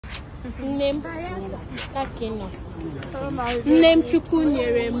Name Kakino. Name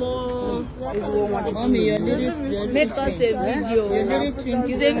Chukunyeremo. Make us a video.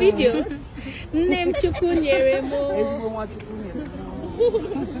 It's a video. Name Chukunyeremo.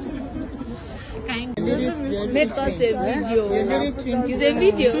 Make us a video. It's a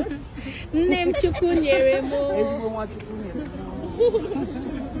video. Name Chukunyeremo.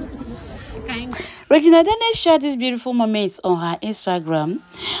 Regina Daniel shared these beautiful moments on her Instagram,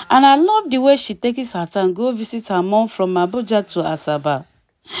 and I love the way she takes her time go visit her mom from Abuja to Asaba,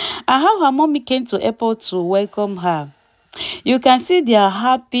 and how her mommy came to airport to welcome her. You can see they are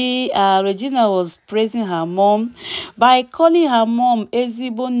happy. Regina was praising her mom by calling her mom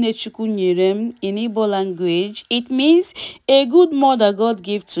Ezigbo Nne Chukwu Nyerem in Igbo language. It means a good mother God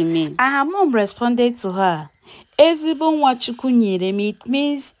gave to me. And her mom responded to her, Ezigbo Nwa Chukwu Nyerem. It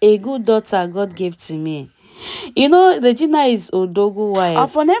means a good daughter God gave to me. You know, Regina is Odogu wife.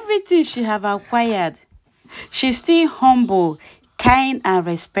 Upon everything she have acquired, she's still humble, kind, and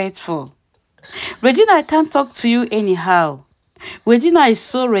respectful. Regina can't talk to you anyhow. Regina is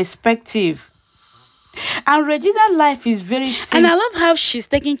so respectful. And Regina's life is very simple. And I love how she's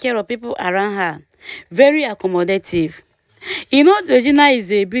taking care of people around her. Very accommodative. You know, Regina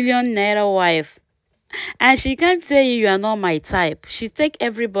is a billion-naira wife. And she can't tell you are not my type. She take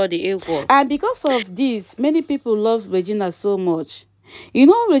everybody equal. And because of this, many people love Regina so much. You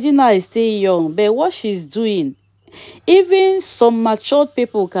know, Regina is still young, but what she's doing, even some matured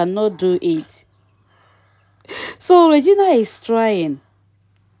people cannot do it. So Regina is trying.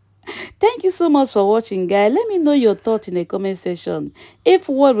 Thank you so much for watching, guys. Let me know your thoughts in the comment section. If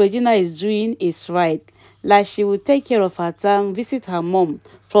what Regina is doing is right, like she will take care of her time, visit her mom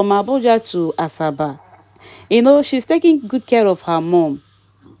from Abuja to Asaba. You know, she's taking good care of her mom.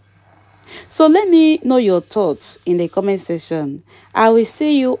 So let me know your thoughts in the comment section. I will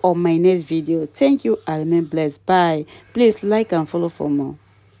see you on my next video. Thank you and remain blessed. Bye. Please like and follow for more.